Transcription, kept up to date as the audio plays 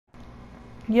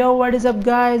Yo, what is up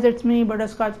guys, it's me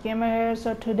Butterscotch Gamer here.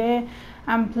 So today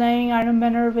I'm playing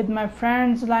Ironbanner with my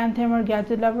friends Lion Tamer,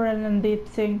 Gadget Lover and Landeep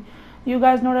Singh. You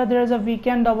guys know that there is a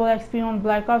weekend double XP on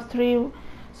Black Ops 3,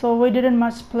 so we didn't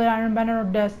much play Ironbanner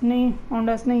or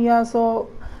Destiny. Yeah,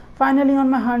 so finally on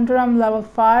my hunter I'm level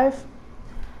 5.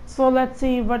 So let's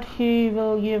see what he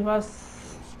will give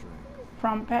us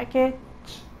from package.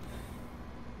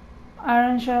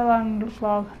 Iron Shell and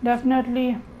Clock.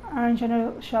 Definitely Iron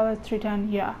Shell is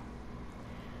 310, yeah.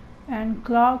 And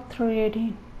Clock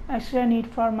 380. Actually I need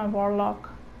for my Warlock.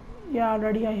 Yeah,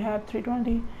 already I have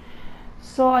 320.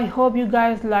 So I hope you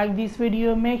guys like this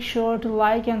video. Make sure to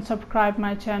like and subscribe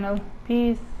my channel.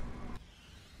 Peace.